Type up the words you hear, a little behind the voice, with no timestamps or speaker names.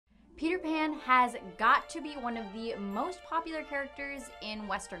Peter Pan has got to be one of the most popular characters in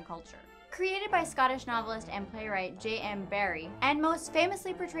Western culture. Created by Scottish novelist and playwright J.M. Barrie, and most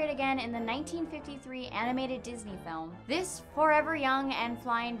famously portrayed again in the 1953 animated Disney film, this forever young and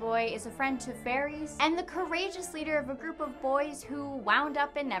flying boy is a friend to fairies and the courageous leader of a group of boys who wound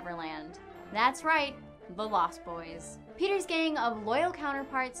up in Neverland. That's right, the Lost Boys. Peter's gang of loyal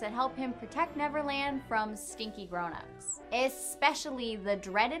counterparts that help him protect Neverland from stinky grown-ups, especially the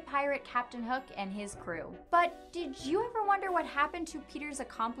dreaded pirate Captain Hook and his crew. But did you ever wonder what happened to Peter's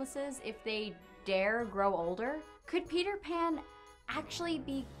accomplices if they dare grow older? Could Peter Pan actually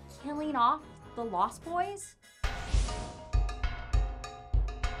be killing off the Lost Boys?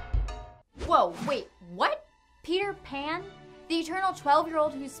 Whoa, wait, what? Peter Pan? The eternal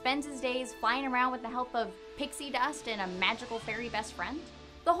 12-year-old who spends his days flying around with the help of pixie dust and a magical fairy best friend?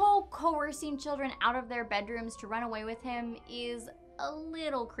 The whole coercing children out of their bedrooms to run away with him is a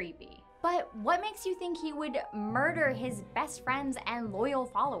little creepy. But what makes you think he would murder his best friends and loyal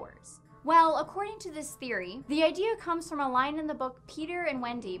followers? Well, according to this theory, the idea comes from a line in the book Peter and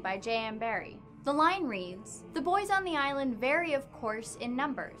Wendy by J.M. Barrie. The line reads, "The boys on the island vary, of course, in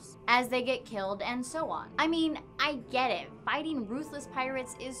numbers, as they get killed and so on." I mean, I get it. Fighting ruthless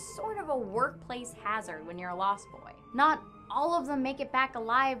pirates is sort of a workplace hazard when you're a lost boy. Not all of them make it back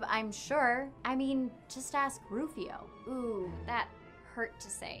alive, I'm sure. I mean, just ask Rufio. Ooh, that hurt to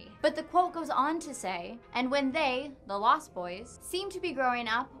say. But the quote goes on to say, "And when they, the Lost Boys, seem to be growing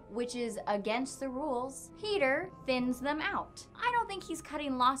up, which is against the rules, Peter thins them out." I don't think he's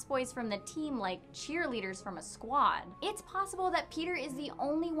cutting Lost Boys from the team like cheerleaders from a squad. It's possible that Peter is the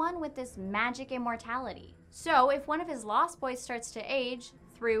only one with this magic immortality. So if one of his Lost Boys starts to age,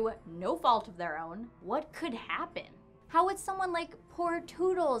 through no fault of their own, what could happen? How would someone like poor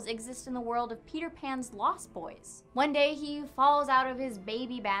Toodles exist in the world of Peter Pan's Lost Boys? One day he falls out of his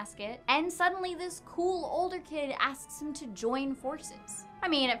baby basket, and suddenly this cool older kid asks him to join forces. I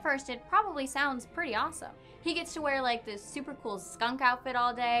mean, at first it probably sounds pretty awesome. He gets to wear like this super cool skunk outfit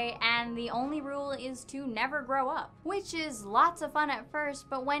all day, and the only rule is to never grow up. Which is lots of fun at first,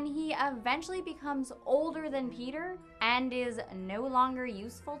 but when he eventually becomes older than Peter, and is no longer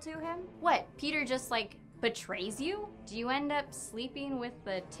useful to him, what, Peter just like betrays you? Do you end up sleeping with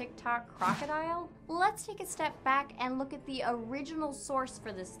the TikTok crocodile? Let's take a step back and look at the original source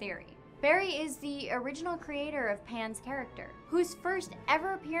for this theory. Barrie is the original creator of Pan's character, whose first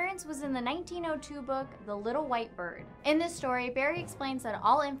ever appearance was in the 1902 book, The Little White Bird. In this story, Barrie explains that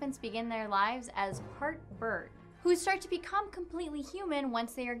all infants begin their lives as part bird, who start to become completely human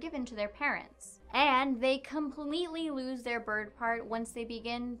once they are given to their parents. And they completely lose their bird part once they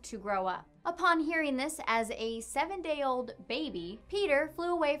begin to grow up. Upon hearing this as a 7-day-old baby, Peter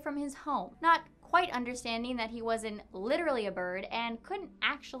flew away from his home, not quite understanding that he wasn't literally a bird and couldn't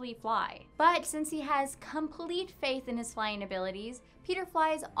actually fly. But since he has complete faith in his flying abilities, Peter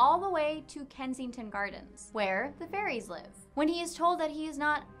flies all the way to Kensington Gardens, where the fairies live. When he is told that he is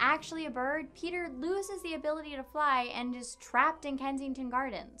not actually a bird, Peter loses the ability to fly and is trapped in Kensington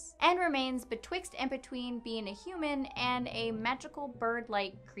Gardens, and remains betwixt and between being a human and a magical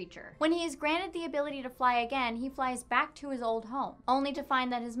bird-like creature. When he is granted the ability to fly again, he flies back to his old home, only to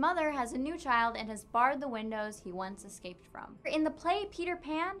find that his mother has a new child and has barred the windows he once escaped from. In the play Peter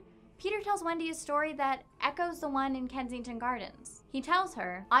Pan, Peter tells Wendy a story that echoes the one in Kensington Gardens. He tells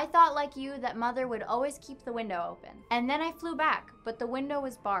her, "I thought like you that mother would always keep the window open. And then I flew back, but the window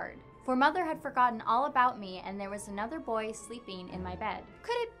was barred. For mother had forgotten all about me and there was another boy sleeping in my bed."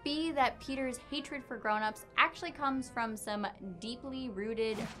 Could it be that Peter's hatred for grown-ups actually comes from some deeply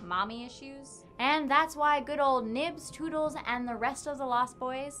rooted mommy issues? And that's why good old Nibs, Toodles, and the rest of the Lost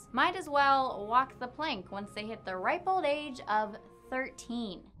Boys might as well walk the plank once they hit the ripe old age of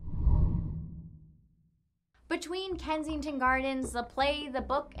 13. Between Kensington Gardens, the play, the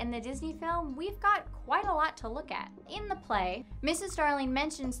book, and the Disney film, we've got quite a lot to look at. In the play, Mrs. Darling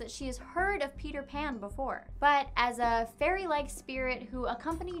mentions that she has heard of Peter Pan before, but as a fairy-like spirit who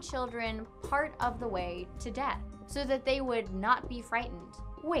accompanied children part of the way to death, so that they would not be frightened.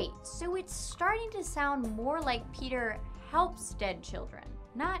 Wait, so it's starting to sound more like Peter helps dead children,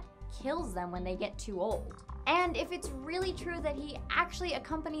 not kills them when they get too old. And if it's really true that he actually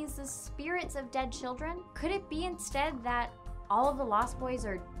accompanies the spirits of dead children, could it be instead that all of the Lost Boys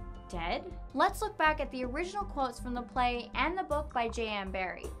are dead? Let's look back at the original quotes from the play and the book by J.M.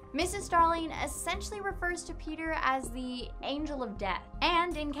 Barrie. Mrs. Darling essentially refers to Peter as the Angel of Death,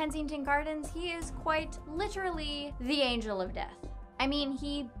 and in Kensington Gardens, he is quite literally the Angel of Death. I mean,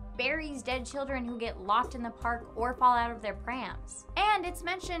 he buries dead children who get locked in the park or fall out of their prams. And it's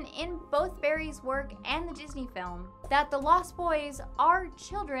mentioned in both Barry's work and the Disney film that the Lost Boys are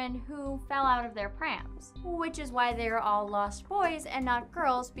children who fell out of their prams, which is why they're all lost boys and not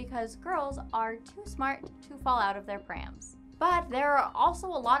girls, because girls are too smart to fall out of their prams. But there are also a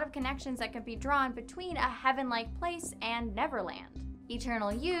lot of connections that can be drawn between a heaven-like place and Neverland.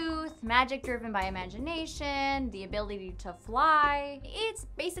 Eternal youth, magic driven by imagination, the ability to fly. It's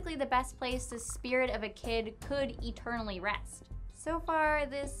basically the best place the spirit of a kid could eternally rest. So far,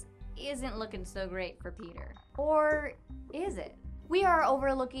 this isn't looking so great for Peter. Or is it? We are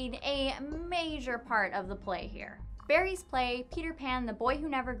overlooking a major part of the play here. Barry's play, Peter Pan, the Boy Who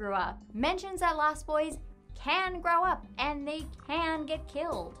Never Grew Up, mentions that Lost Boys can grow up and they can get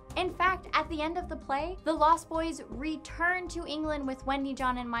killed. In fact, at the end of the play, the Lost Boys return to England with Wendy,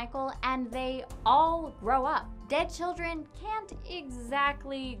 John, and Michael, and they all grow up. Dead children can't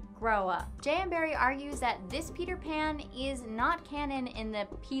exactly grow up. J.M. Barrie argues that this Peter Pan is not canon in the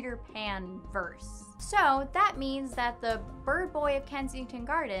Peter Pan verse. So that means that the Bird Boy of Kensington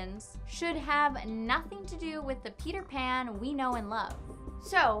Gardens should have nothing to do with the Peter Pan we know and love.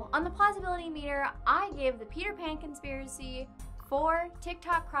 So, on the plausibility meter, I give the Peter Pan conspiracy 4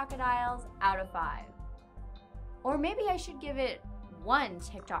 TikTok crocodiles out of 5. Or maybe I should give it 1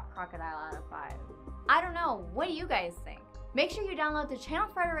 TikTok crocodile out of 5. I don't know, what do you guys think? Make sure you download the Channel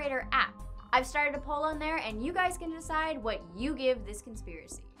Frederator app. I've started a poll on there and you guys can decide what you give this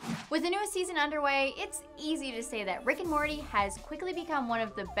conspiracy. With the newest season underway, it's easy to say that Rick and Morty has quickly become one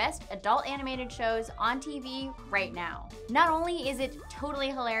of the best adult animated shows on TV right now. Not only is it totally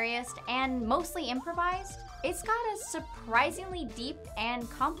hilarious and mostly improvised, it's got a surprisingly deep and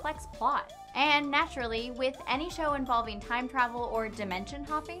complex plot. And naturally, with any show involving time travel or dimension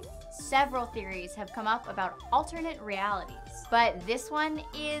hopping, several theories have come up about alternate realities. But this one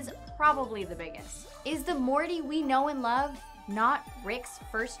is probably the biggest. Is the Morty we know and love not Rick's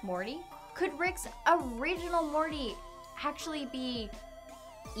first Morty? Could Rick's original Morty actually be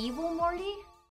evil Morty?